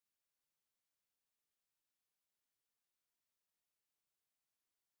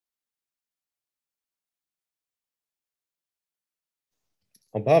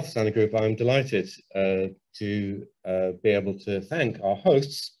On behalf of the Standing Group, I'm delighted to be able to thank our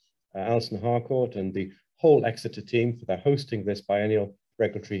hosts, Alison Harcourt and the whole Exeter team for their hosting this biennial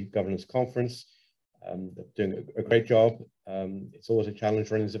Regulatory Governance Conference. They're doing a great job. It's always a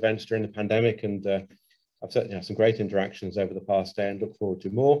challenge running these events during the pandemic, and I've certainly had some great interactions over the past day and look forward to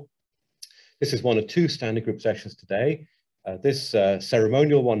more. This is one of two Standing Group sessions today. This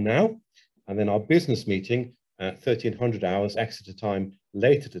ceremonial one now, and then our business meeting at 1300 hours Exeter time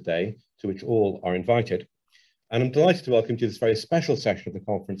later today, to which all are invited. And I'm delighted to welcome you to this very special session of the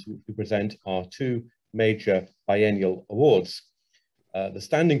conference, which we present our two major biennial awards. The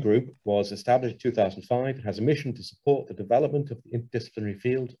Standing Group was established in 2005. It has a mission to support the development of the interdisciplinary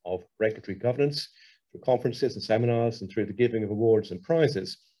field of regulatory governance through conferences and seminars and through the giving of awards and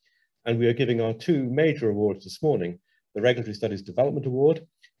prizes. And we are giving our two major awards this morning: the Regulatory Studies Development Award,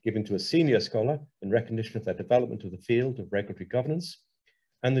 given to a senior scholar in recognition of their development of the field of regulatory governance,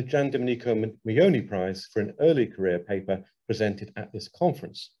 and the Gian Domenico Mioni Prize for an early career paper presented at this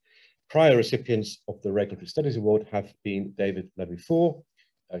conference. Prior recipients of the Regulatory Studies Award have been David Levy-Fore,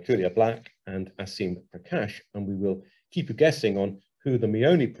 Julia Black, and Asim Prakash, and we will keep you guessing on who the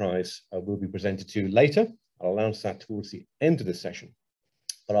Mioni Prize will be presented to later. I'll announce that towards the end of this session.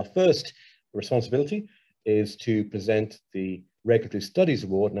 But our first responsibility is to present the Regulatory Studies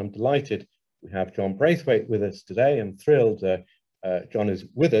Award, and I'm delighted we have John Braithwaite with us today. I'm thrilled John is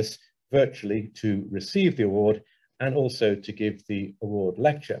with us virtually to receive the award and also to give the award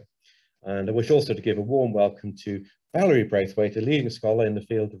lecture. And I wish also to give a warm welcome to Valerie Braithwaite, a leading scholar in the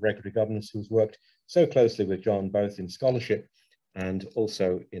field of regulatory governance, who's worked so closely with John, both in scholarship and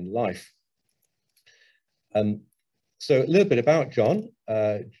also in life. So a little bit about John.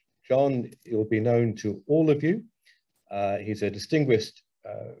 John will be known to all of you. He's a distinguished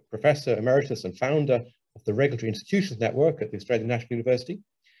professor emeritus and founder of the Regulatory Institutions Network at the Australian National University.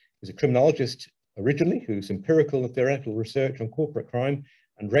 He's a criminologist originally, whose empirical and theoretical research on corporate crime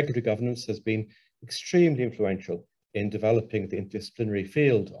and regulatory governance has been extremely influential in developing the interdisciplinary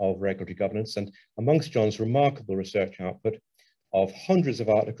field of regulatory governance. And amongst John's remarkable research output of hundreds of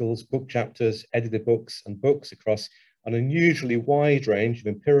articles, book chapters, edited books, and books across an unusually wide range of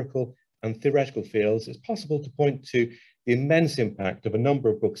empirical and theoretical fields, it's possible to point to the immense impact of a number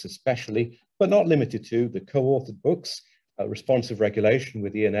of books, especially, but not limited to, the co-authored books, Responsive Regulation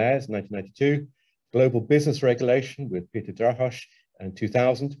with Ian Ayres in 1992, Global Business Regulation with Peter Drahosh in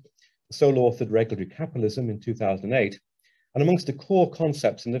 2000, the sole-authored Regulatory Capitalism in 2008, and amongst the core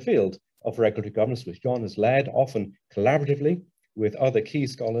concepts in the field of regulatory governance, which John has led, often collaboratively with other key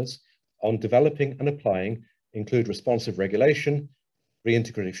scholars on developing and applying, include responsive regulation,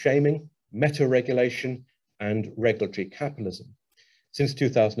 reintegrative shaming, meta-regulation, and regulatory capitalism. Since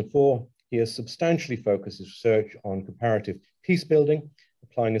 2004, he has substantially focused his research on comparative peacebuilding,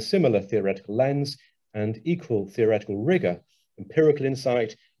 applying a similar theoretical lens and equal theoretical rigor, empirical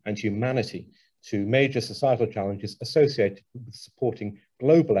insight, and humanity to major societal challenges associated with supporting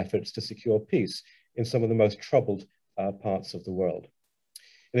global efforts to secure peace in some of the most troubled parts of the world.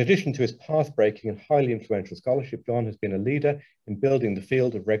 In addition to his path-breaking and highly influential scholarship, John has been a leader in building the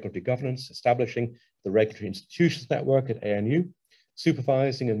field of regulatory governance, establishing the Regulatory Institutions Network at ANU,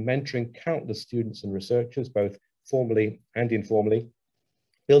 supervising and mentoring countless students and researchers, both formally and informally,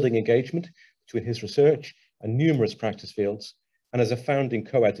 building engagement between his research and numerous practice fields, and as a founding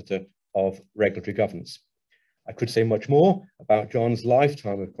co-editor of Regulatory Governance. I could say much more about John's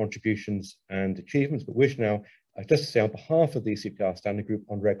lifetime of contributions and achievements, but wish now just to say on behalf of the ECPR Standing Group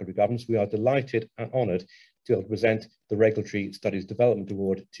on Regulatory Governance, we are delighted and honoured to be able to present the Regulatory Studies Development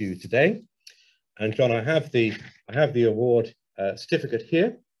Award to you today. And John, I have the award certificate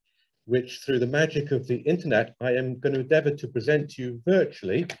here, which through the magic of the internet, I am going to endeavour to present to you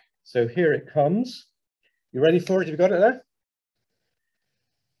virtually. So here it comes. You ready for it? Have you got it there?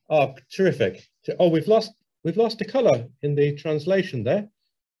 Oh, terrific. Oh, we've lost the colour in the translation there.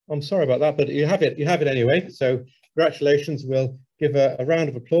 I'm sorry about that, but you have it anyway. So congratulations. We'll give a round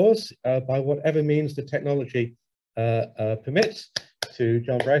of applause by whatever means the technology permits to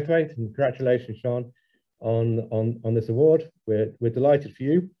John Braithwaite, and congratulations, Sean, on this award. We're delighted for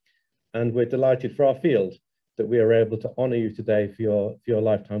you, and we're delighted for our field that we are able to honour you today for your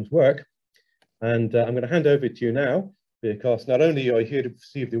lifetime's work. And I'm going to hand over to you now, because not only are you here to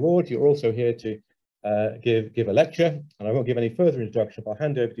receive the award, you're also here to give a lecture, and I won't give any further introduction, but I'll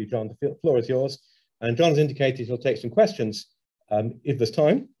hand over to you, John. The floor is yours. And John's indicated he'll take some questions if there's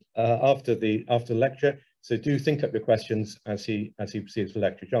time after the lecture. So do think up your questions as he proceeds the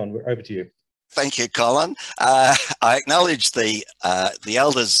lecture. John, we're over to you. Thank you, Colin. I acknowledge the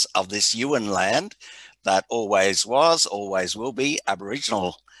elders of this Yuan land, that always was, always will be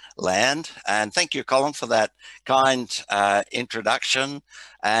Aboriginal land. And thank you, Colin, for that kind introduction,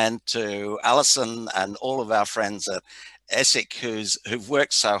 and to Alison and all of our friends at ESIC who've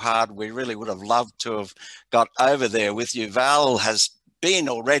worked so hard. We really would have loved to have got over there with you. Val has been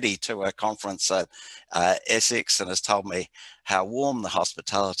already to a conference at Essex and has told me how warm the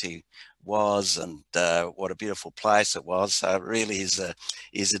hospitality was and what a beautiful place it was. So it really is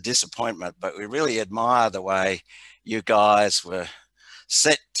a disappointment, but we really admire the way you guys were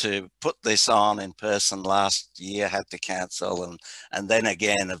set to put this on in person last year, had to cancel, and then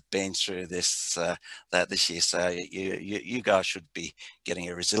again have been through this this year. So you guys should be getting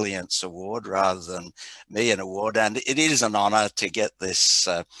a resilience award rather than me an award, and it is an honour to get this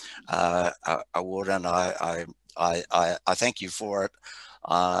award, and I thank you for it.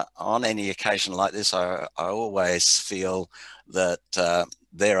 On any occasion like this, I always feel that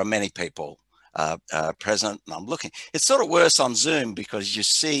there are many people present, and I'm looking. It's sort of worse on Zoom because you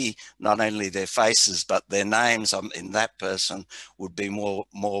see not only their faces but their names. In that person would be more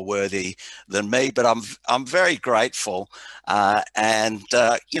worthy than me, but I'm very grateful, and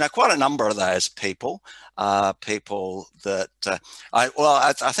you know, quite a number of those people that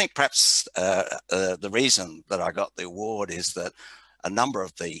I think perhaps the reason that I got the award is that a number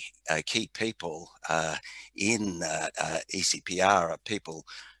of the key people in ECPR are people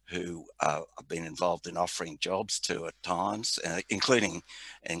who I've been involved in offering jobs to at times, including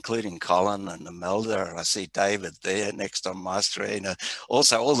Colin and Imelda, and I see David there next on my screen.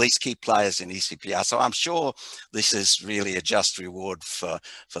 Also, all these key players in ECPR. So I'm sure this is really a just reward for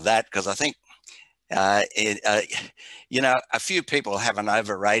that, because I think you know, a few people have an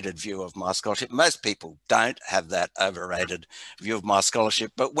overrated view of my scholarship. Most people don't have that overrated view of my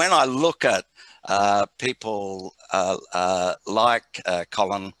scholarship. But when I look at people like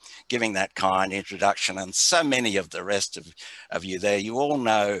Colin giving that kind introduction, and so many of the rest of you there, you all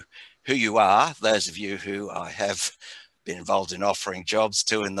know who you are, those of you who I have been involved in offering jobs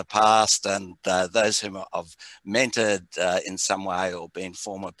to in the past, and those whom I've mentored in some way or been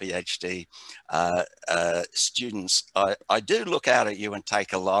former PhD students. I do look out at you and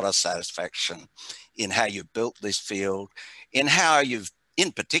take a lot of satisfaction in how you built this field, in how you've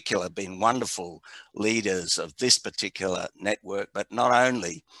in particular been wonderful leaders of this particular network, but not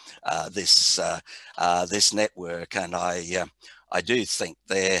only this network. And I do think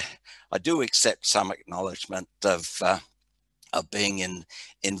I do accept some acknowledgement of being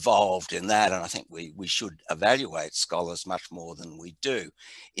involved in that. And I think we should evaluate scholars much more than we do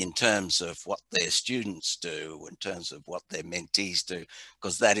in terms of what their students do, in terms of what their mentees do,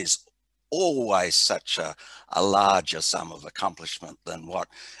 because that is always such a larger sum of accomplishment than what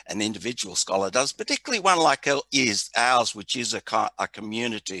an individual scholar does, particularly one like ours, which is a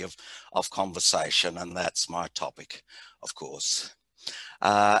community of conversation. And that's my topic, of course.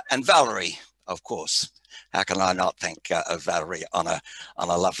 And Valerie, of course. How can I not thank Valerie on a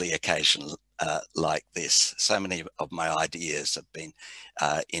lovely occasion like this? So many of my ideas have been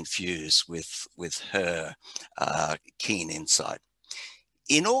infused with her keen insight.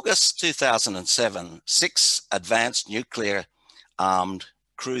 In August 2007, 6 advanced nuclear-armed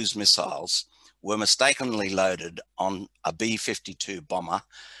cruise missiles were mistakenly loaded on a B-52 bomber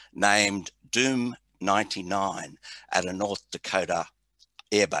named Doom 99 at a North Dakota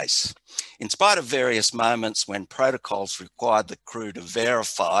airbase. In spite of various moments when protocols required the crew to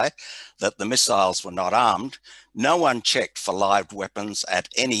verify that the missiles were not armed, no one checked for live weapons at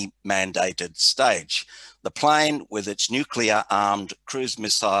any mandated stage. The plane, with its nuclear-armed cruise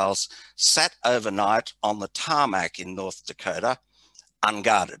missiles, sat overnight on the tarmac in North Dakota,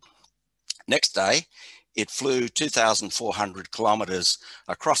 unguarded. Next day, it flew 2,400 kilometers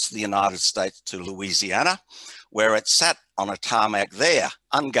across the United States to Louisiana, where it sat on a tarmac there,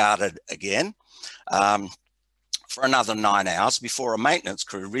 unguarded again, for another 9 hours before a maintenance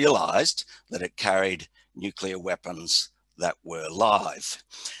crew realized that it carried nuclear weapons that were live.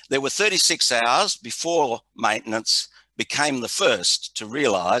 There were 36 hours before maintenance became the first to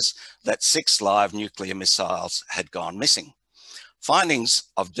realize that 6 live nuclear missiles had gone missing. Findings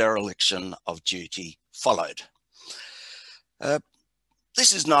of dereliction of duty followed.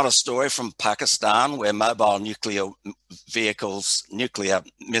 This is not a story from Pakistan, where mobile nuclear vehicles, nuclear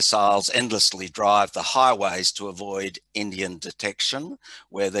missiles endlessly drive the highways to avoid Indian detection,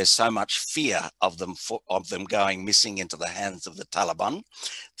 where there's so much fear of them going missing into the hands of the Taliban.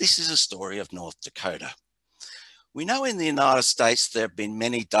 This is a story of North Dakota. We know in the United States there have been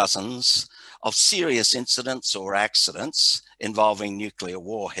many dozens of serious incidents or accidents involving nuclear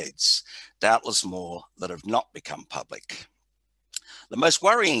warheads, doubtless more that have not become public. The most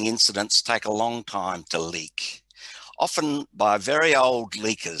worrying incidents take a long time to leak, often by very old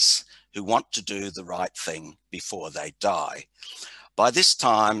leakers who want to do the right thing before they die. By this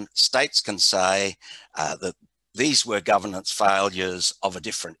time, states can say that these were governance failures of a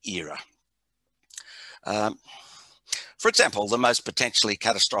different era. For example, the most potentially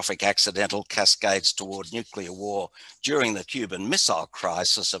catastrophic accidental cascades toward nuclear war during the Cuban Missile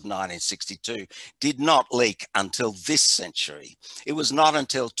Crisis of 1962 did not leak until this century. It was not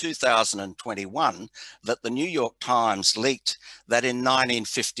until 2021 that the New York Times leaked that in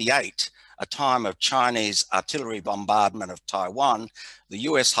 1958, a time of Chinese artillery bombardment of Taiwan, the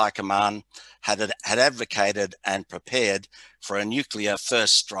US High Command had advocated and prepared for a nuclear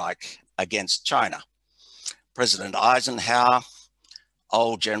first strike against China. President Eisenhower,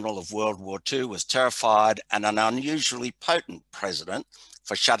 old general of World War II, was terrified and an unusually potent president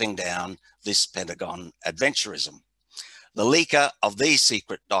for shutting down this Pentagon adventurism. The leaker of these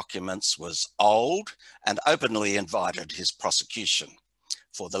secret documents was old and openly invited his prosecution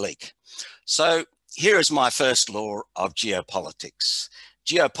for the leak. So here is my first law of geopolitics.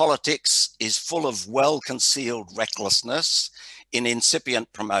 Geopolitics is full of well-concealed recklessness in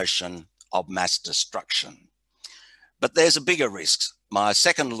incipient promotion of mass destruction. But there's a bigger risk. My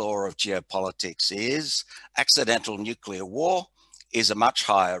second law of geopolitics is accidental nuclear war is a much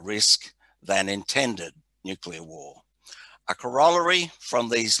higher risk than intended nuclear war. A corollary from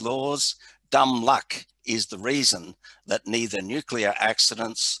these laws, dumb luck is the reason that neither nuclear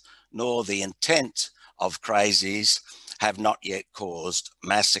accidents nor the intent of crazies have not yet caused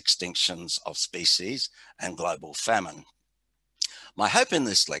mass extinctions of species and global famine. My hope in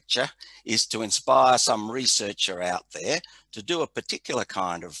this lecture is to inspire some researcher out there to do a particular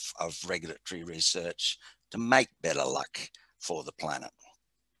kind of regulatory research to make better luck for the planet.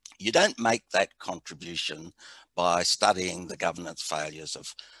 You don't make that contribution by studying the governance failures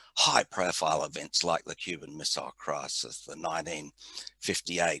of high-profile events like the Cuban Missile Crisis, the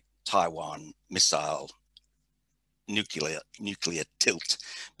 1958 Taiwan missile nuclear tilt,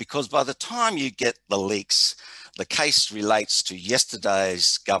 because by the time you get the leaks, the case relates to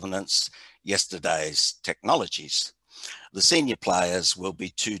yesterday's governance, yesterday's technologies. The senior players will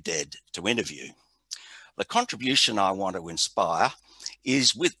be too dead to interview. The contribution I want to inspire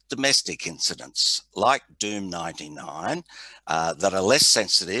is with domestic incidents like Doom 99 that are less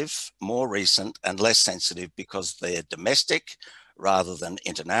sensitive, more recent and less sensitive because they're domestic rather than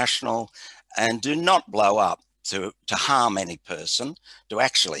international and do not blow up to harm any person, to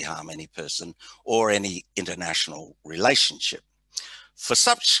actually harm any person or any international relationship. For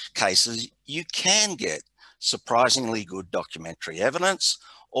such cases, you can get surprisingly good documentary evidence,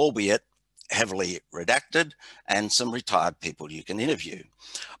 albeit heavily redacted, and some retired people you can interview.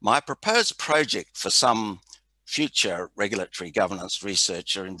 My proposed project for some future regulatory governance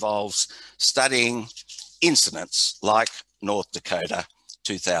researcher involves studying incidents like North Dakota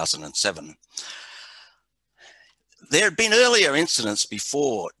 2007. There had been earlier incidents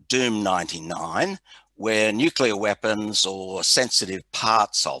before Doom 99 where nuclear weapons or sensitive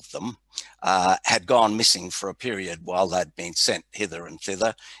parts of them had gone missing for a period while they'd been sent hither and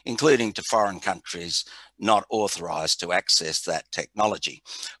thither, including to foreign countries not authorised to access that technology.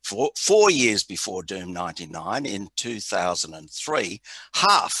 For 4 years before Doom 99, in 2003,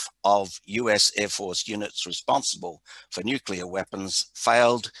 half of US Air Force units responsible for nuclear weapons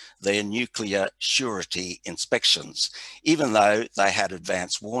failed their nuclear surety inspections, even though they had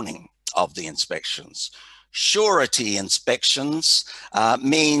advance warning of the inspections. Surety inspections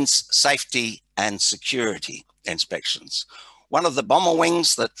means safety and security inspections. One of the bomber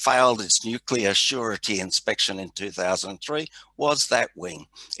wings that failed its nuclear surety inspection in 2003 was that wing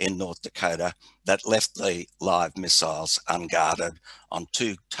in North Dakota that left the live missiles unguarded on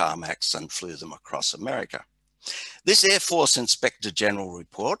 2 tarmacs and flew them across America. This Air Force Inspector General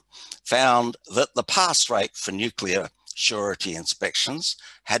report found that the pass rate for nuclear surety inspections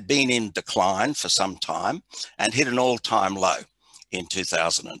had been in decline for some time and hit an all-time low in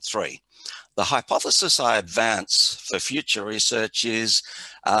 2003. The hypothesis I advance for future research is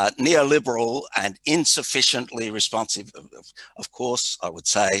neoliberal and insufficiently responsive, of course, I would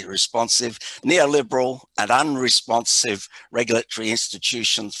say responsive, neoliberal and unresponsive regulatory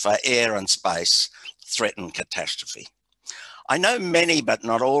institutions for air and space threaten catastrophe. I know many, but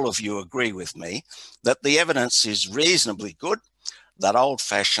not all of you agree with me that the evidence is reasonably good, that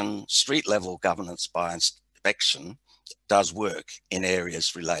old-fashioned street-level governance by inspection does work in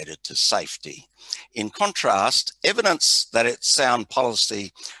areas related to safety. In contrast, evidence that it's sound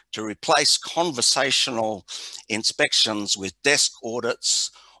policy to replace conversational inspections with desk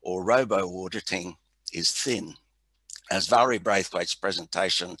audits or robo-auditing is thin. As Valerie Braithwaite's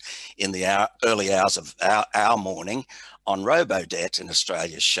presentation in the early hours of our morning on robo-debt in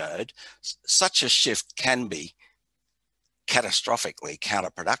Australia showed, such a shift can be catastrophically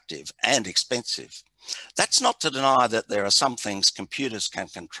counterproductive and expensive. That's not to deny that there are some things computers can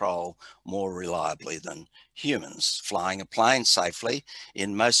control more reliably than humans. Flying a plane safely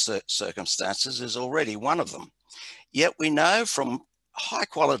in most circumstances is already one of them. Yet we know from high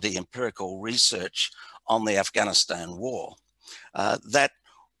quality empirical research on the Afghanistan war that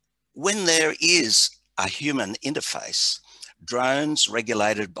when there is a human interface, drones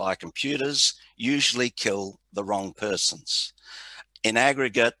regulated by computers usually kill the wrong persons. In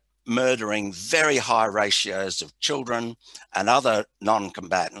aggregate, murdering very high ratios of children and other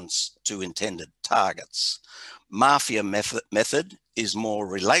non-combatants to intended targets. Mafia method is more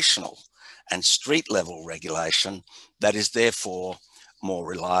relational and street-level regulation that is therefore more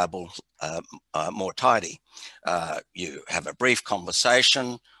reliable, more tidy. You have a brief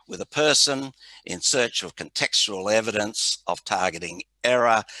conversation with a person in search of contextual evidence of targeting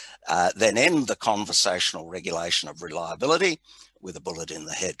error, then end the conversational regulation of reliability with a bullet in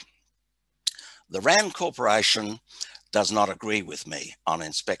the head. The RAND Corporation does not agree with me on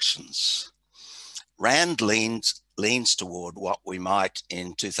inspections. RAND leans toward what we might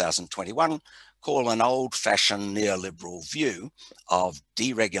in 2021 call an old-fashioned neoliberal view of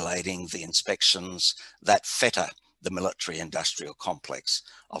deregulating the inspections that fetter the military-industrial complex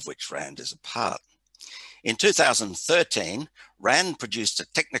of which RAND is a part. In 2013, RAND produced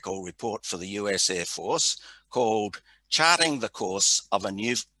a technical report for the US Air Force called Charting the Course of a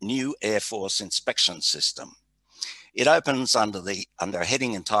New Air Force Inspection System. It opens under a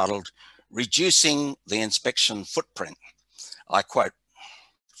heading entitled Reducing the Inspection Footprint. I quote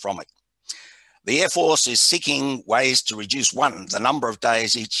from it. The Air Force is seeking ways to reduce, 1, the number of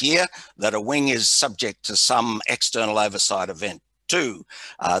days each year that a wing is subject to some external oversight event. 2,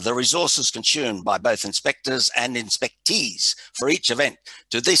 the resources consumed by both inspectors and inspectees for each event.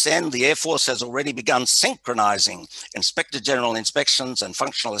 To this end, the Air Force has already begun synchronizing Inspector General inspections and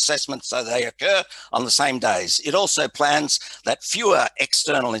functional assessments so they occur on the same days. It also plans that fewer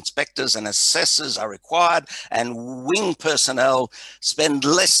external inspectors and assessors are required and wing personnel spend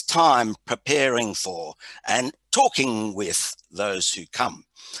less time preparing for and talking with those who come.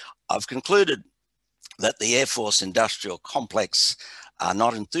 I've concluded that the Air Force industrial complex are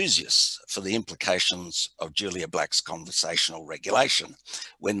not enthusiasts for the implications of Julia Black's conversational regulation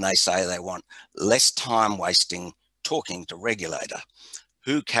when they say they want less time wasting talking to regulator.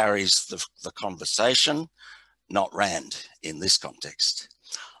 Who carries the conversation? Not RAND in this context.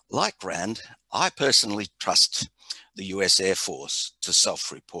 Like RAND, I personally trust the US Air Force to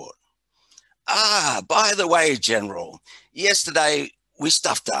self-report. By the way, General, yesterday we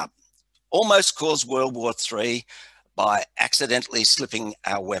stuffed up. Almost caused World War III by accidentally slipping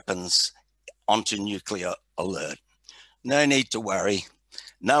our weapons onto nuclear alert. No need to worry,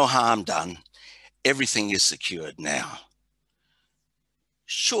 no harm done. Everything is secured now.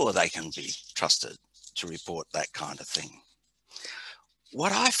 Sure, they can be trusted to report that kind of thing.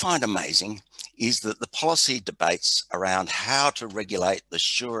 What I find amazing is that the policy debates around how to regulate the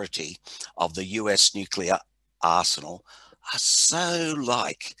surety of the US nuclear arsenal are so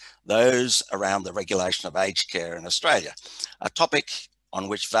like those around the regulation of aged care in Australia, a topic on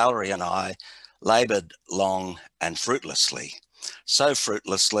which Valerie and I laboured long and fruitlessly. So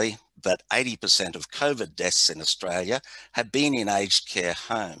fruitlessly that 80% of COVID deaths in Australia have been in aged care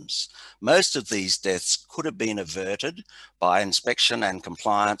homes. Most of these deaths could have been averted by inspection and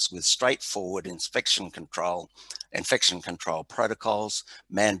compliance with straightforward infection control protocols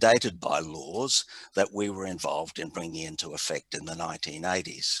mandated by laws that we were involved in bringing into effect in the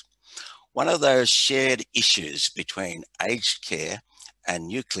 1980s. One of those shared issues between aged care and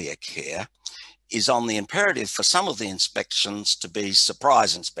nuclear care is on the imperative for some of the inspections to be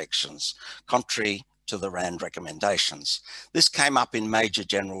surprise inspections, contrary to the RAND recommendations. This came up in Major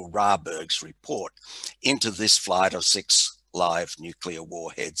General Raberg's report into this flight of 6 live nuclear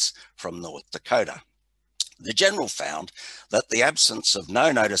warheads from North Dakota. The General found that the absence of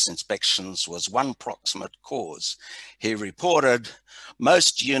no-notice inspections was one proximate cause. He reported,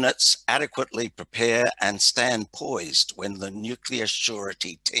 most units adequately prepare and stand poised when the nuclear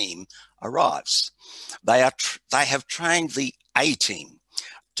surety team arrives. They have trained the A team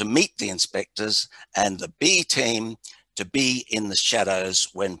to meet the inspectors and the B team to be in the shadows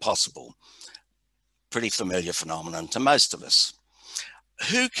when possible. Pretty familiar phenomenon to most of us.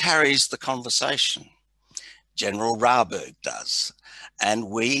 Who carries the conversation? General Raberg does, and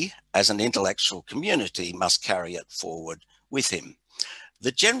we as an intellectual community must carry it forward with him.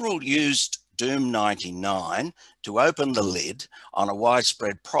 The General used Doom 99 to open the lid on a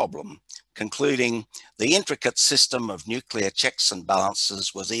widespread problem, concluding the intricate system of nuclear checks and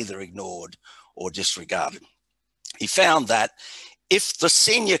balances was either ignored or disregarded. He found that if the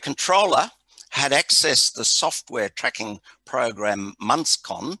senior controller had accessed the software tracking program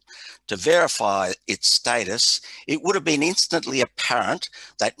Munscon to verify its status, it would have been instantly apparent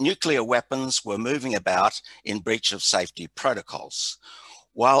that nuclear weapons were moving about in breach of safety protocols.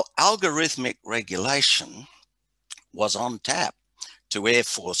 While algorithmic regulation was on tap to Air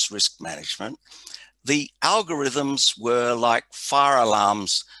Force risk management, the algorithms were like fire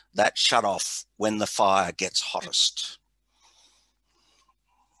alarms that shut off when the fire gets hottest.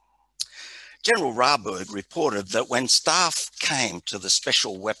 General Raberg reported that when staff came to the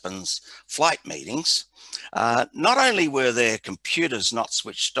special weapons flight meetings, not only were their computers not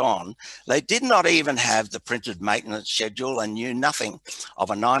switched on, they did not even have the printed maintenance schedule and knew nothing of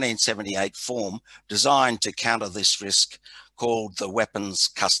a 1978 form designed to counter this risk called the Weapons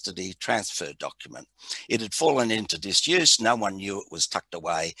Custody Transfer Document. It had fallen into disuse. No one knew it was tucked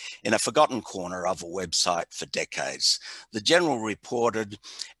away in a forgotten corner of a website for decades. The General reported,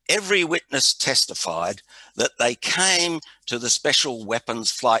 every witness testified that they came to the special weapons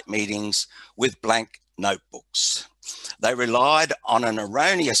flight meetings with blank notebooks. They relied on an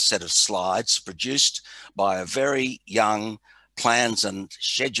erroneous set of slides produced by a very young plans and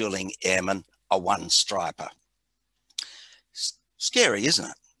scheduling airman, a one-striper. Scary, isn't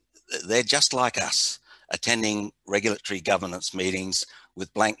it? They're just like us, attending regulatory governance meetings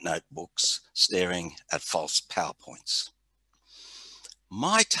with blank notebooks, staring at false PowerPoints.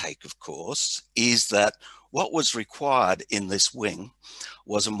 My take, of course, is that what was required in this wing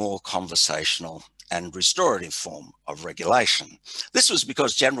was a more conversational and restorative form of regulation. This was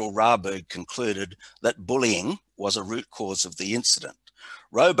because General Raberg concluded that bullying was a root cause of the incident.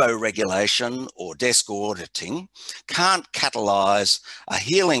 Robo-regulation or desk auditing can't catalyse a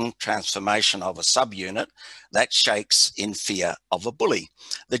healing transformation of a subunit that shakes in fear of a bully.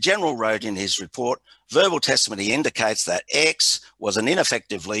 The General wrote in his report, verbal testimony indicates that X was an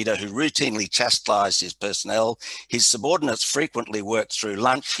ineffective leader who routinely chastised his personnel. His subordinates frequently worked through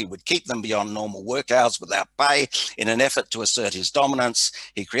lunch. He would keep them beyond normal work hours without pay in an effort to assert his dominance.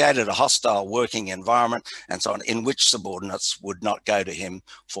 He created a hostile working environment and so on, in which subordinates would not go to him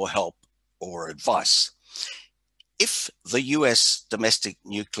for help or advice. If the US domestic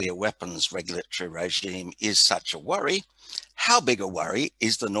nuclear weapons regulatory regime is such a worry, how big a worry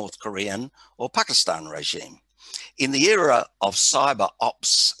is the North Korean or Pakistan regime? In the era of cyber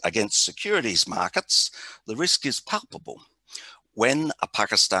ops against securities markets, the risk is palpable. When a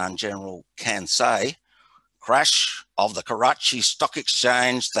Pakistan general can say, crash of the Karachi Stock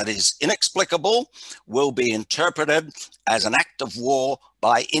Exchange that is inexplicable will be interpreted as an act of war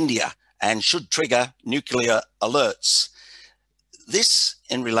by India and should trigger nuclear alerts. This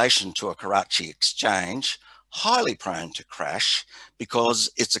in relation to a Karachi exchange, highly prone to crash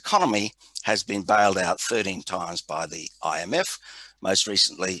because its economy has been bailed out 13 times by the IMF, most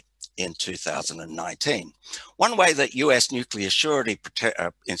recently in 2019. One way that US nuclear surety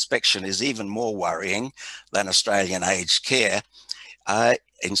inspection is even more worrying than Australian aged care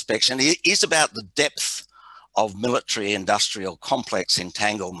inspection is about the depth of military industrial complex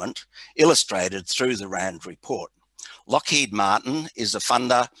entanglement illustrated through the RAND report. Lockheed Martin is a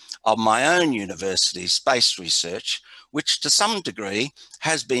funder of my own university's space research, which to some degree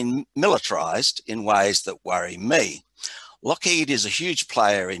has been militarized in ways that worry me. Lockheed is a huge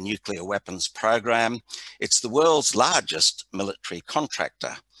player in nuclear weapons program. It's the world's largest military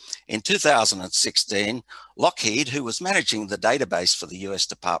contractor. In 2016, Lockheed, who was managing the database for the US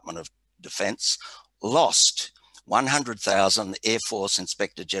Department of Defense, lost 100,000 Air Force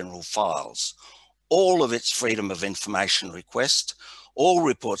Inspector General files, all of its Freedom of Information requests, all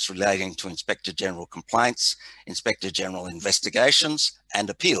reports relating to Inspector General complaints, Inspector General investigations,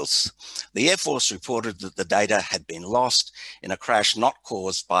 and appeals. The Air Force reported that the data had been lost in a crash not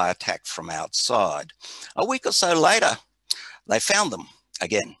caused by attack from outside. A week or so later, they found them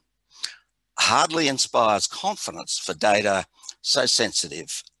again. Hardly inspires confidence for data so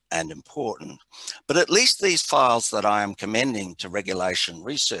sensitive and important. But at least these files that I am commending to regulation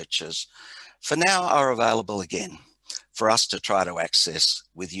researchers for now are available again for us to try to access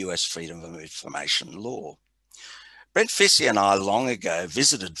with US Freedom of Information law. Brent Fissy and I long ago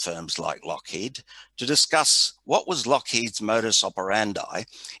visited firms like Lockheed to discuss what was Lockheed's modus operandi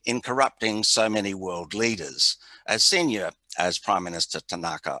in corrupting so many world leaders, as senior as Prime Minister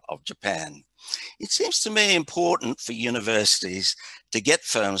Tanaka of Japan. It seems to me important for universities to get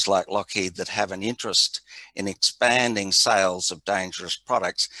firms like Lockheed that have an interest in expanding sales of dangerous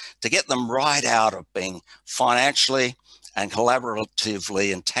products, to get them right out of being financially and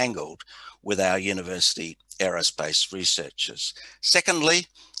collaboratively entangled with our university aerospace researchers. Secondly,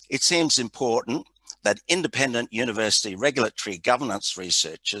 it seems important that independent university regulatory governance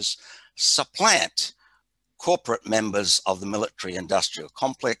researchers supplant corporate members of the military industrial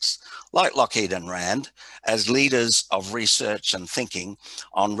complex, like Lockheed and Rand, as leaders of research and thinking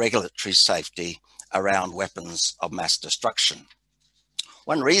on regulatory safety around weapons of mass destruction.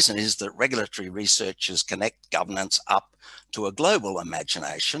 One reason is that regulatory researchers connect governance up to a global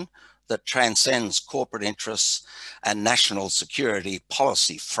imagination that transcends corporate interests and national security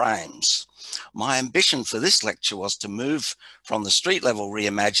policy frames. My ambition for this lecture was to move from the street level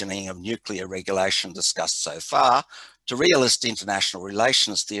reimagining of nuclear regulation discussed so far to realist international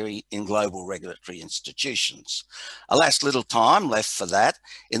relations theory in global regulatory institutions. Alas, little time left for that.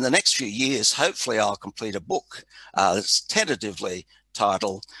 In the next few years, hopefully I'll complete a book that's tentatively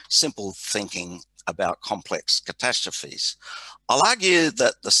titled Simple Thinking About Complex Catastrophes. I'll argue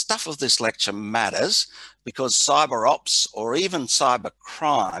that the stuff of this lecture matters because cyber ops or even cyber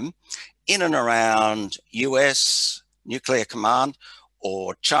crime in and around US nuclear command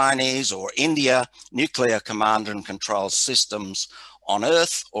or Chinese or India nuclear command and control systems on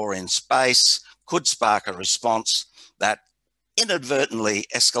Earth or in space could spark a response that inadvertently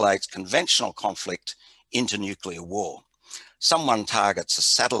escalates conventional conflict into nuclear war. Someone targets a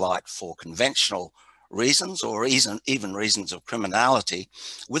satellite for conventional reasons or even reasons of criminality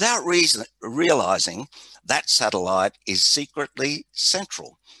without realizing that satellite is secretly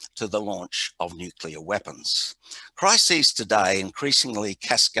central to the launch of nuclear weapons. Crises today increasingly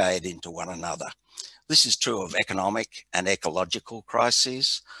cascade into one another. This is true of economic and ecological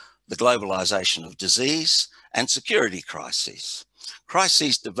crises, the globalization of disease, and security crises.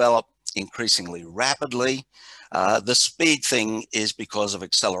 Crises develop increasingly rapidly. The speed thing is because of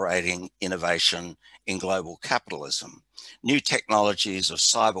accelerating innovation in global capitalism. New technologies of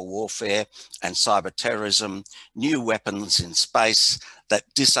cyber warfare and cyber terrorism, new weapons in space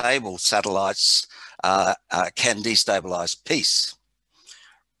that disable satellites can destabilize peace.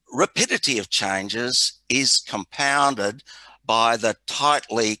 Rapidity of changes is compounded by the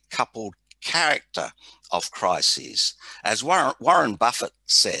tightly coupled character of crises. As Warren Buffett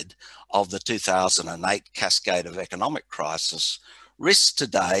said of the 2008 cascade of economic crisis, risks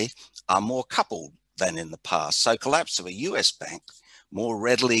today are more coupled than in the past. So collapse of a US bank more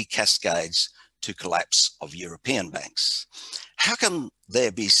readily cascades to collapse of European banks. How can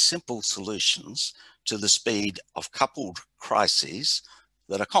there be simple solutions to the speed of coupled crises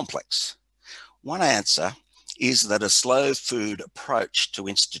that are complex? One answer is that a slow food approach to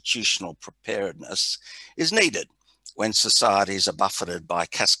institutional preparedness is needed when societies are buffeted by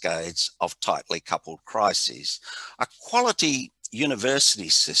cascades of tightly coupled crises. A quality university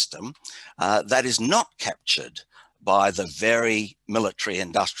system that is not captured by the very military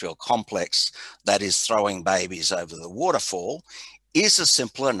industrial complex that is throwing babies over the waterfall is a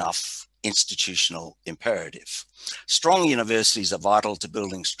simple enough institutional imperative. Strong universities are vital to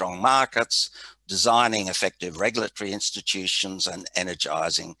building strong markets, designing effective regulatory institutions, and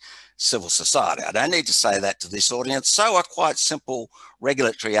energizing civil society. I don't need to say that to this audience. So are quite simple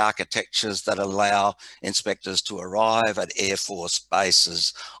regulatory architectures that allow inspectors to arrive at Air Force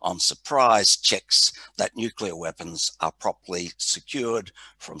bases on surprise checks that nuclear weapons are properly secured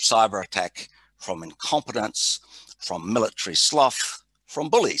from cyber attack, from incompetence, from military sloth, from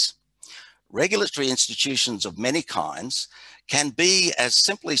bullies. Regulatory institutions of many kinds can be as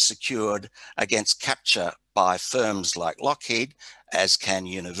simply secured against capture by firms like Lockheed as can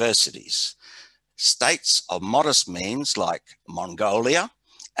universities. States of modest means like Mongolia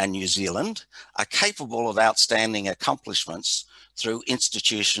and New Zealand are capable of outstanding accomplishments through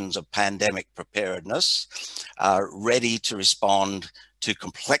institutions of pandemic preparedness, ready to respond to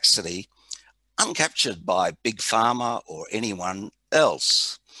complexity uncaptured by Big Pharma or anyone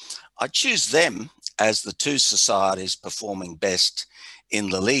else. I choose them as the two societies performing best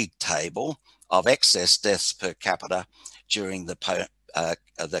in the league table of excess deaths per capita during the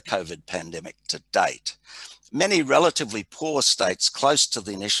COVID pandemic to date. Many relatively poor states close to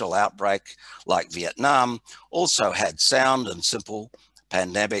the initial outbreak, like Vietnam, also had sound and simple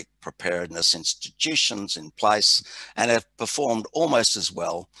pandemic preparedness institutions in place and have performed almost as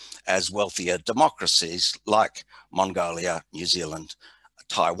well as wealthier democracies like Mongolia, New Zealand,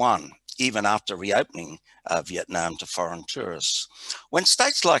 Taiwan. even after reopening Vietnam to foreign tourists. When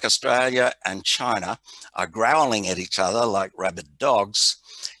states like Australia and China are growling at each other like rabid dogs,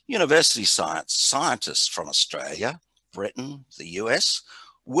 university scientists from Australia, Britain, the US,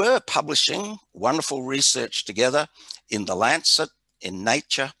 were publishing wonderful research together in The Lancet, in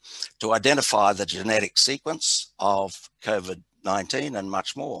Nature, to identify the genetic sequence of COVID-19 and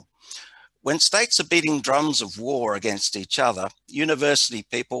much more. When states are beating drums of war against each other, university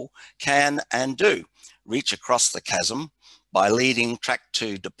people can and do reach across the chasm by leading track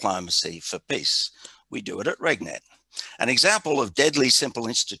 2 diplomacy for peace. We do it at RegNet. An example of deadly simple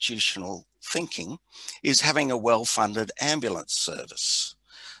institutional thinking is having a well-funded ambulance service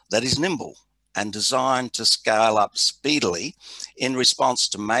that is nimble and designed to scale up speedily in response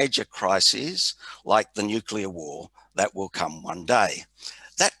to major crises like the nuclear war that will come one day.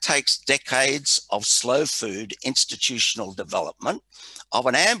 That takes decades of slow food institutional development of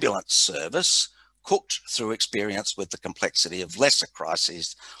an ambulance service cooked through experience with the complexity of lesser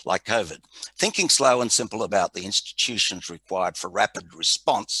crises like COVID. Thinking slow and simple about the institutions required for rapid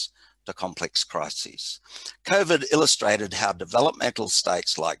response to complex crises. COVID illustrated how developmental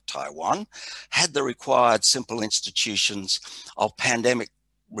states like Taiwan had the required simple institutions of pandemic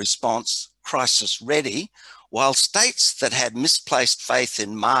response crisis ready, while states that had misplaced faith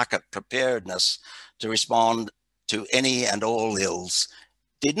in market preparedness to respond to any and all ills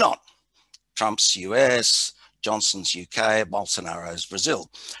did not. Trump's US, Johnson's UK, Bolsonaro's Brazil.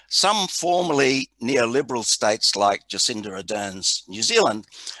 Some formerly neoliberal states like Jacinda Ardern's New Zealand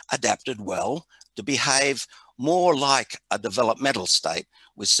adapted well to behave more like a developmental state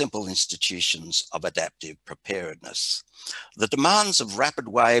with simple institutions of adaptive preparedness. The demands of rapid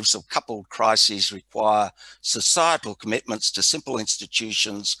waves of coupled crises require societal commitments to simple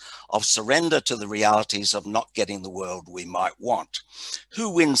institutions of surrender to the realities of not getting the world we might want.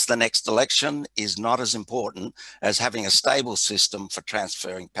 Who wins the next election is not as important as having a stable system for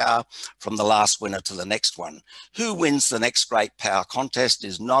transferring power from the last winner to the next one. Who wins the next great power contest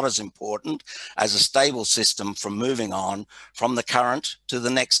is not as important as a stable system for moving on from the current to the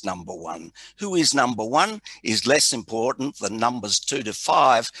next number one. Who is number one is less important than numbers 2 to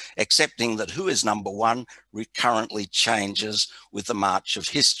 5, accepting that who is number one recurrently changes with the march of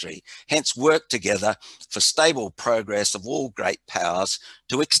history. Hence, work together for stable progress of all great powers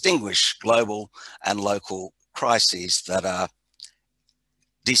to extinguish global and local crises that are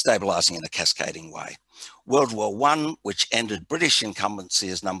destabilizing in a cascading way. World War I, which ended British incumbency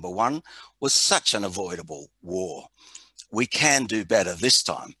as number one, was such an avoidable war. We can do better this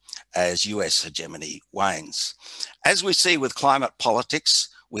time as US hegemony wanes. As we see with climate politics,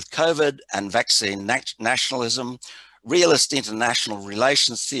 with COVID and vaccine nationalism, realist international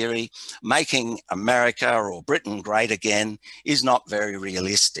relations theory, making America or Britain great again is not very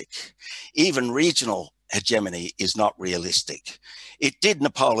realistic. Even regional hegemony is not realistic. It did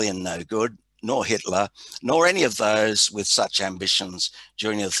Napoleon no good, nor Hitler, nor any of those with such ambitions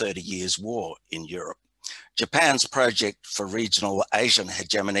during the 30 Years' War in Europe. Japan's project for regional Asian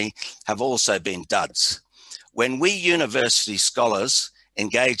hegemony have also been duds. When we university scholars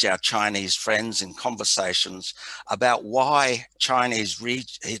engage our Chinese friends in conversations about why Chinese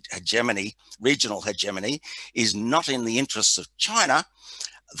regional hegemony is not in the interests of China,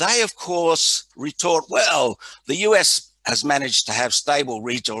 they of course retort, well, the US has managed to have stable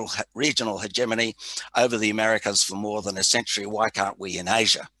regional hegemony over the Americas for more than a century. Why can't we in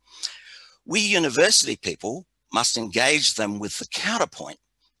Asia? We university people must engage them with the counterpoint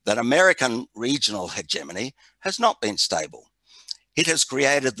that American regional hegemony has not been stable. It has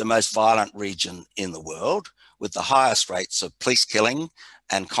created the most violent region in the world, with the highest rates of police killing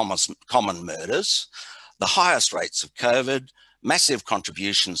and common murders, the highest rates of COVID, massive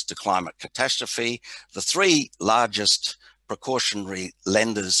contributions to climate catastrophe, the 3 largest precautionary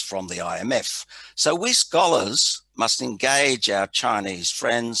lenders from the IMF. So we scholars must engage our Chinese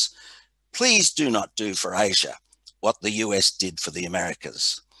friends. Please do not do for Asia what the US did for the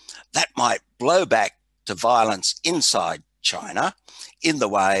Americas. That might blow back to violence inside China in the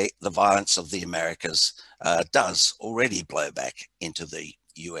way the violence of the Americas does already blow back into the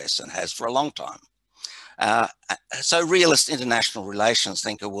US and has for a long time. So realist international relations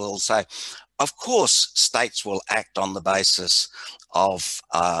thinker will say, of course, states will act on the basis of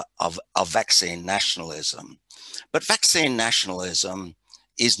vaccine nationalism, but vaccine nationalism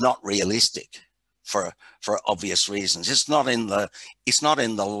is not realistic for obvious reasons. It's not in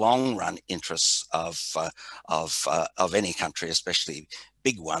the long run interests of any country, especially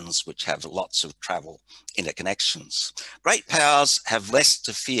big ones which have lots of travel interconnections. Great powers have less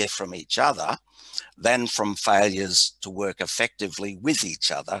to fear from each other than from failures to work effectively with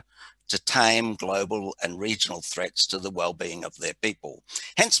each other to tame global and regional threats to the well-being of their people.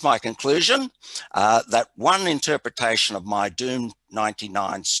 Hence my conclusion that one interpretation of my Doom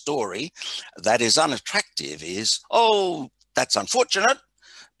 99 story that is unattractive is, oh, that's unfortunate,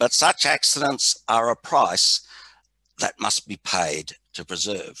 but such accidents are a price that must be paid to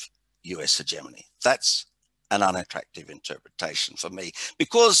preserve US hegemony. That's an unattractive interpretation for me.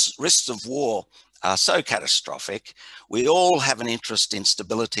 Because risks of war are so catastrophic, we all have an interest in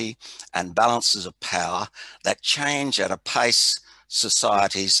stability and balances of power that change at a pace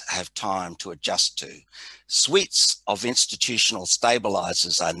societies have time to adjust to. Suites of institutional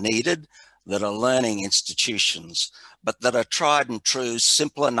stabilizers are needed that are learning institutions, but that are tried and true,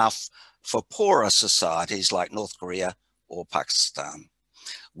 simple enough for poorer societies like North Korea or Pakistan.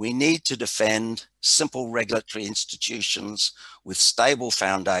 We need to defend simple regulatory institutions with stable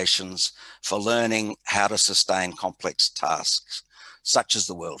foundations for learning how to sustain complex tasks, such as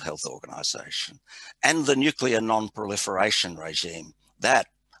the World Health Organization and the nuclear non-proliferation regime that,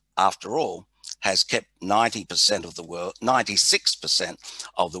 after all, has kept 90% of the world, 96%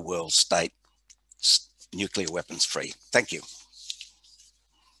 of the world's state nuclear weapons free. Thank you.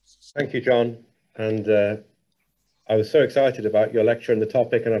 Thank you, John. And I was so excited about your lecture and the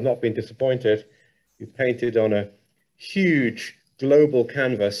topic, and I've not been disappointed. You've painted on a huge global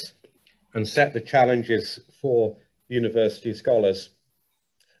canvas and set the challenges for university scholars.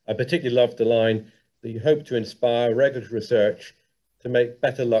 I particularly loved the line that you hope to inspire regulatory research to make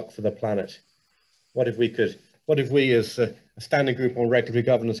better luck for the planet. What if we as a standing group on regulatory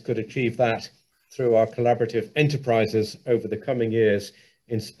governance could achieve that through our collaborative enterprises over the coming years,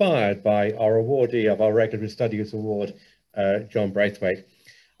 inspired by our awardee of our Regulatory Studies Award, John Braithwaite.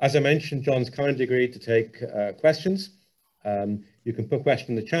 As I mentioned, John's kindly agreed to take questions. You can put questions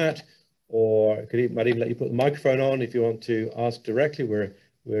in the chat, or might even let you put the microphone on if you want to ask directly.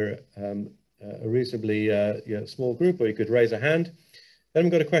 We're a reasonably small group, or you could raise a hand. Then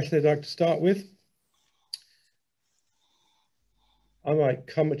we've got a question I'd like to start with. I might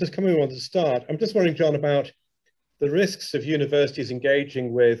come in on to start. I'm just wondering, John, about the risks of universities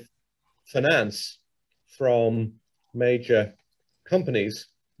engaging with finance from major companies.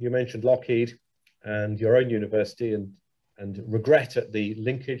 You mentioned Lockheed and your own university, and regret at the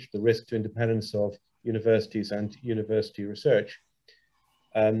linkage, the risk to independence of universities and university research.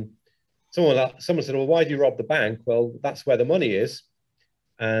 Someone said, well, why do you rob the bank? Well, that's where the money is.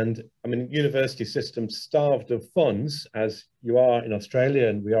 And I mean, university systems starved of funds, as you are in Australia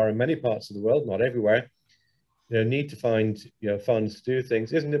and we are in many parts of the world, not everywhere, need to find funds to do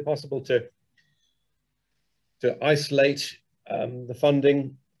things. Isn't it possible to isolate the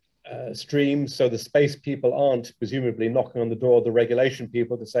funding streams so the space people aren't presumably knocking on the door of the regulation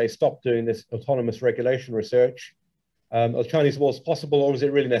people to say, stop doing this autonomous regulation research? Are Chinese walls possible, or is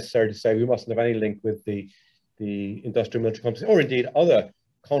it really necessary to say we mustn't have any link with the industrial military complex, or indeed other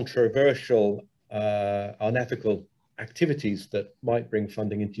controversial, unethical activities that might bring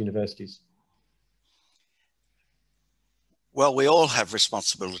funding into universities? Well, we all have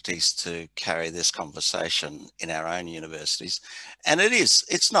responsibilities to carry this conversation in our own universities, and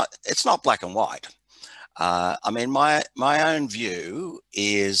it's not black and white. I mean, my own view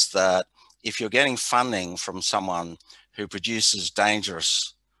is that if you're getting funding from someone who produces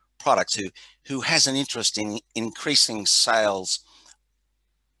dangerous products, who has an interest in increasing sales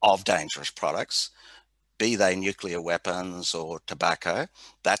of dangerous products, be they nuclear weapons or tobacco,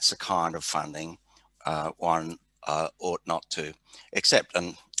 that's the kind of funding one ought not to accept.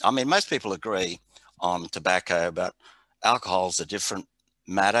 And I mean, most people agree on tobacco, but alcohol's a different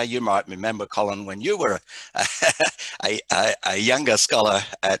matter. You might remember, Colin, when you were a younger scholar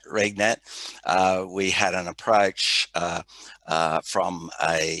at RegNet, we had an approach from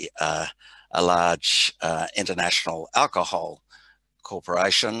a large international alcohol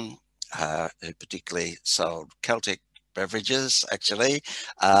corporation who particularly sold Celtic beverages, actually,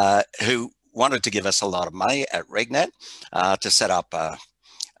 who wanted to give us a lot of money at RegNet to set up a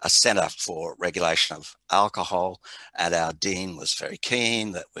centre for regulation of alcohol, and our dean was very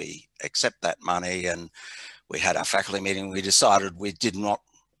keen that we accept that money. And we had our faculty meeting. We decided we did not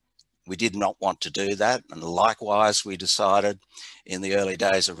want to do that, and likewise we decided in the early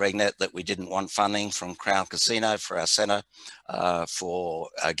days of RegNet that we didn't want funding from Crown Casino for our centre for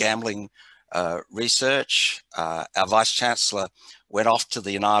gambling research. Our Vice Chancellor went off to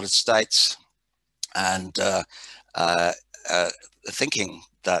the United States and thinking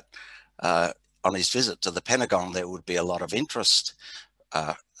that on his visit to the Pentagon there would be a lot of interest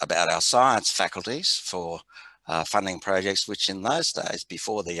about our science faculties for funding projects, which in those days,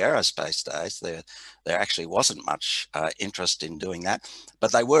 before the aerospace days, there actually wasn't much interest in doing that,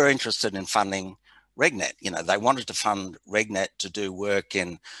 but they were interested in funding RegNet. You know, they wanted to fund RegNet to do work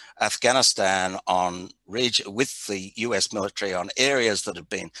in Afghanistan with the US military on areas that had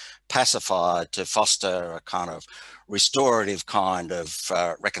been pacified to foster a kind of restorative kind of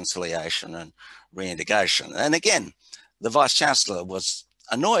reconciliation and reintegration. And again, the Vice Chancellor was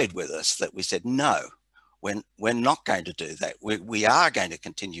annoyed with us that we said, no, we're not going to do that. We are going to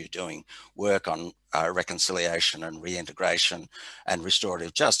continue doing work on reconciliation and reintegration and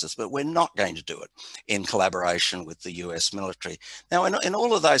restorative justice, but we're not going to do it in collaboration with the US military. Now, in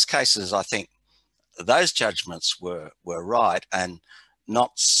all of those cases, I think those judgments were right and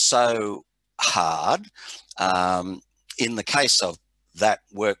not so hard. In the case of that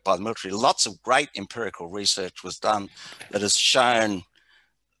work by the military, lots of great empirical research was done that has shown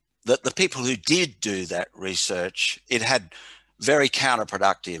that the people who did do that research, it had very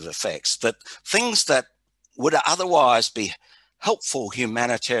counterproductive effects, that things that would otherwise be helpful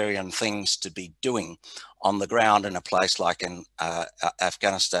humanitarian things to be doing on the ground in a place like in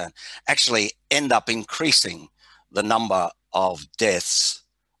Afghanistan actually end up increasing the number of deaths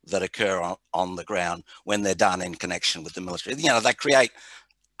that occur on the ground when they're done in connection with the military. You know, they create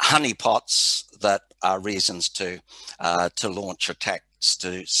honeypots that are reasons to launch attacks,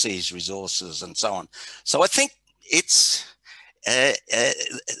 to seize resources and so on. So I think it's there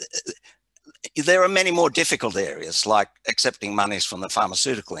are many more difficult areas, like accepting monies from the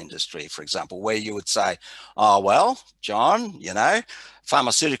pharmaceutical industry, for example, where you would say, oh, well, John, you know,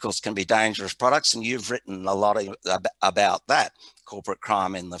 pharmaceuticals can be dangerous products, and you've written a lot about that, corporate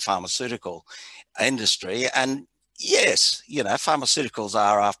crime in the pharmaceutical industry. And yes, you know, pharmaceuticals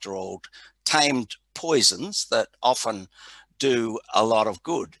are, after all, tamed poisons that often do a lot of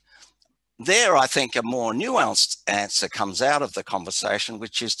good. There, I think a more nuanced answer comes out of the conversation,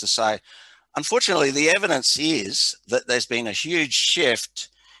 which is to say, unfortunately, the evidence is that there's been a huge shift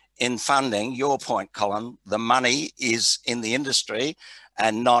in funding. Your point, Colin, the money is in the industry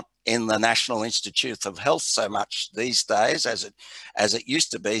and not in the National Institute of Health so much these days as it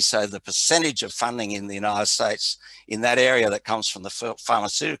used to be. So the percentage of funding in the United States in that area that comes from the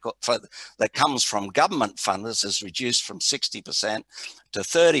pharmaceutical, that comes from government funders, has reduced from 60% to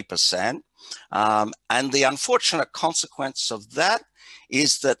 30%. And the unfortunate consequence of that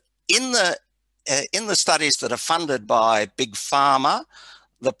is that in the studies that are funded by Big Pharma,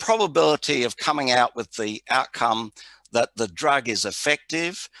 the probability of coming out with the outcome that the drug is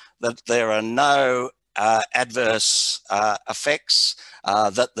effective, that there are no adverse effects,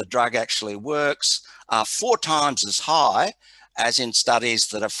 that the drug actually works, are 4 times as high as in studies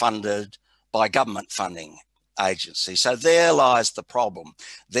that are funded by government funding agencies. So there lies the problem.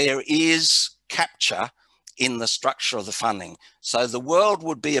 There is capture in the structure of the funding. So the world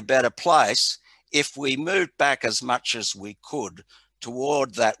would be a better place if we moved back as much as we could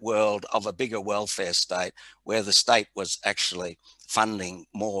toward that world of a bigger welfare state, where the state was actually funding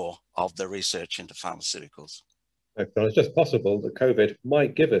more of the research into pharmaceuticals. It's just possible that COVID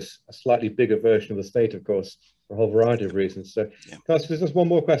might give us a slightly bigger version of the state, of course, for a whole variety of reasons. So, yeah. Guys, there's just one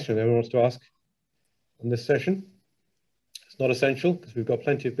more question everyone wants to ask in this session. It's not essential because we've got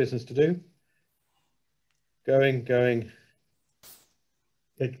plenty of business to do. Going.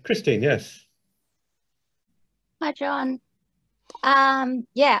 Christine, yes. Hi, John.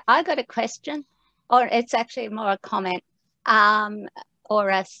 Yeah, I got a question, or it's actually more a comment or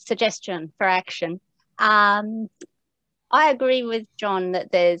a suggestion for action. I agree with John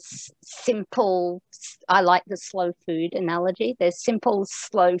that there's simple, I like the slow food analogy. There's simple,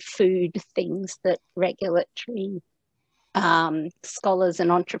 slow food things that regulatory scholars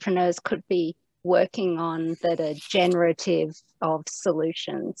and entrepreneurs could be working on that are generative of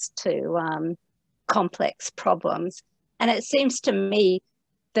solutions to complex problems. And it seems to me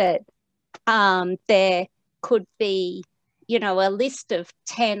that there could be, you know, a list of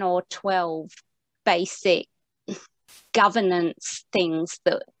 10 or 12 basic governance things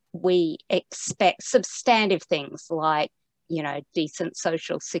that we expect, substantive things like, you know, decent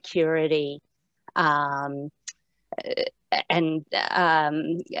social security, and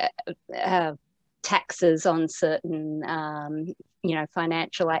taxes on certain, you know,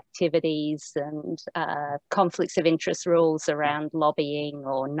 financial activities, and conflicts of interest rules around lobbying,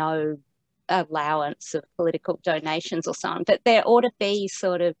 or no allowance of political donations or so on. But there ought to be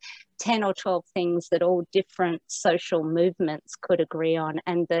sort of 10 or 12 things that all different social movements could agree on,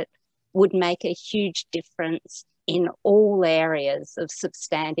 and that would make a huge difference in all areas of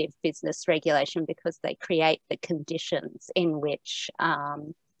substantive business regulation, because they create the conditions in which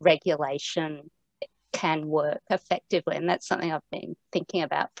regulation can work effectively. And that's something I've been thinking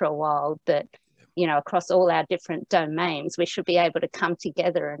about for a while, that, you know, across all our different domains, we should be able to come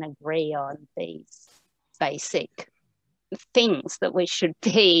together and agree on these basic things that we should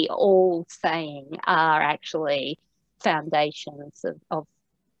be all saying are actually foundations of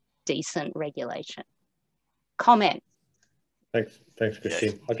decent regulation. Comment. Thanks,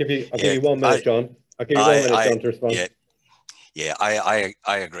 Christine. Yeah. I'll give you 1 minute, John. I'll give you 1 minute, John, to respond. Yeah, I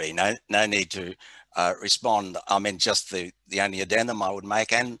agree. No need to respond. I mean, just the only addendum I would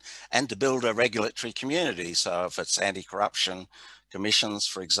make, and to build a regulatory community. So if it's anti-corruption commissions,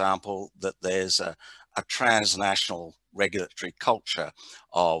 for example, that there's a transnational regulatory culture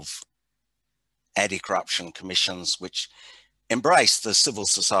of anti-corruption commissions which embrace the civil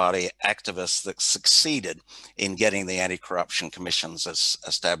society activists that succeeded in getting the anti-corruption commissions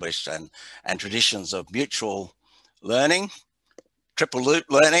established, and traditions of mutual learning, triple loop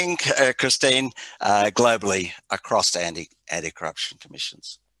learning, Christine, globally across anti-corruption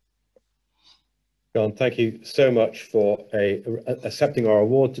commissions. John, thank you so much for accepting our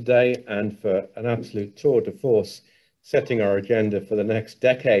award today, and for an absolute tour de force, setting our agenda for the next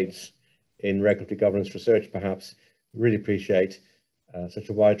decades in regulatory governance research, perhaps. Really appreciate such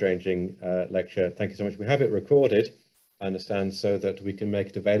a wide-ranging lecture. Thank you so much. We have it recorded, I understand, so that we can make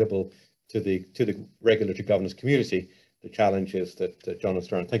it available to the regulatory governance community, the challenges that John has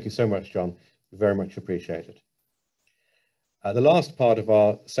thrown. Thank you so much, John. Very much appreciated. The last part of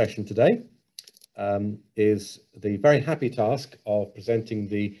our session today is the very happy task of presenting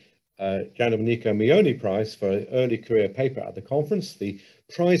the Gianna Monico Mioni Prize for an early career paper at the conference. The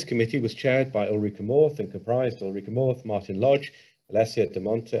prize committee was chaired by Ulrika Morth and comprised Ulrika Morth, Martin Lodge, Alessia de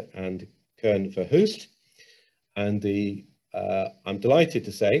Monte and Kern Verhoost. And I'm delighted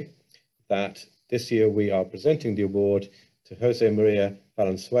to say that this year we are presenting the award to Jose Maria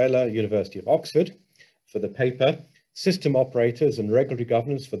Valenzuela, University of Oxford, for the paper System Operators and Regulatory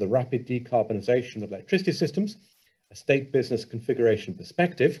Governance for the Rapid Decarbonisation of Electricity Systems, a State Business Configuration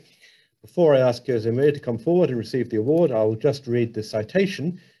Perspective. Before I ask Jose Maria to come forward and receive the award, I will just read the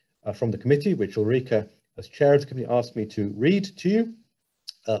citation from the committee, which Ulrika, as chair of the committee, asked me to read to you.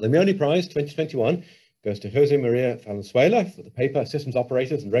 The Mioni Prize 2021 goes to Jose Maria Valenzuela for the paper Systems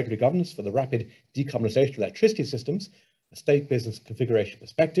Operators and Regulatory Governance for the Rapid Decarbonisation of Electricity Systems, a State Business Configuration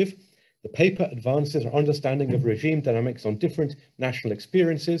Perspective. The paper advances our understanding of regime dynamics on different national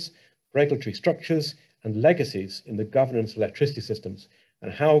experiences, regulatory structures, and legacies in the governance of electricity systems,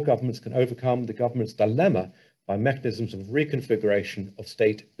 and how governments can overcome the government's dilemma by mechanisms of reconfiguration of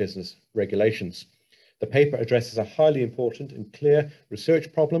state business regulations. The paper addresses a highly important and clear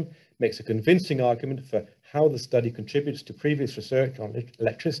research problem, makes a convincing argument for how the study contributes to previous research on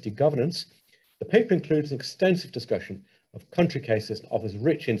electricity governance. The paper includes an extensive discussion of country cases and offers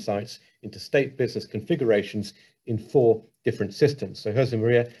rich insights into state business configurations in 4 different systems. So Jose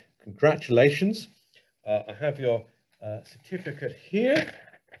Maria, congratulations. I have your certificate here,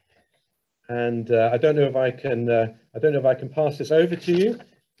 and I don't know if I can pass this over to you.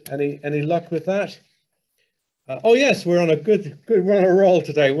 Any luck with that? Oh yes, we're on a roll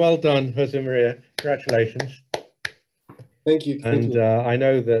today. Well done, Jose Maria. Congratulations. Thank you. And I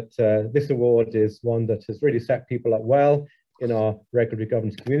know that this award is one that has really set people up well in our regulatory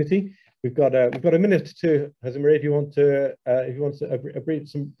governance community. We've got a minute to Jose Maria. If you want to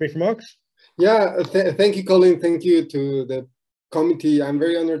some brief remarks. Yeah, thank you, Colin. Thank you to the committee. I'm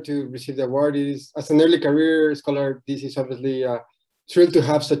very honored to receive the award. It is, as an early career scholar, this is obviously thrilled to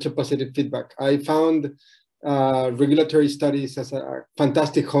have such a positive feedback. I found regulatory studies as a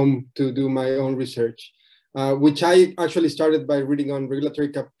fantastic home to do my own research, which I actually started by reading on regulatory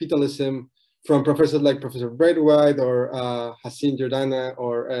capitalism from professors like Professor Braithwaite or Hassan Jordana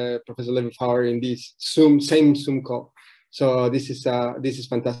or Professor Levi Fauer in this same Zoom call. So this is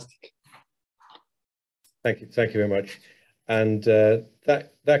fantastic. Thank you very much. And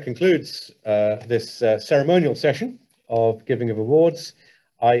that concludes this ceremonial session of giving of awards.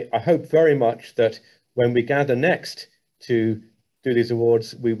 I hope very much that when we gather next to do these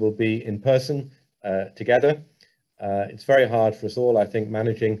awards, we will be in person together. It's very hard for us all, I think,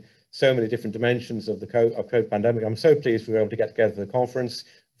 managing so many different dimensions of the COVID pandemic. I'm so pleased we were able to get together for the conference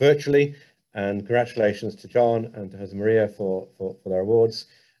virtually, and congratulations to John and to Jose Maria for their awards.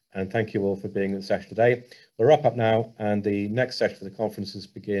 And thank you all for being in the session today. We'll wrap up now, and the next session for the conferences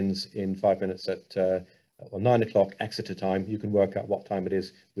begins in 5 minutes at 9 o'clock Exeter time. You can work out what time it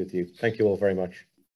is with you. Thank you all very much.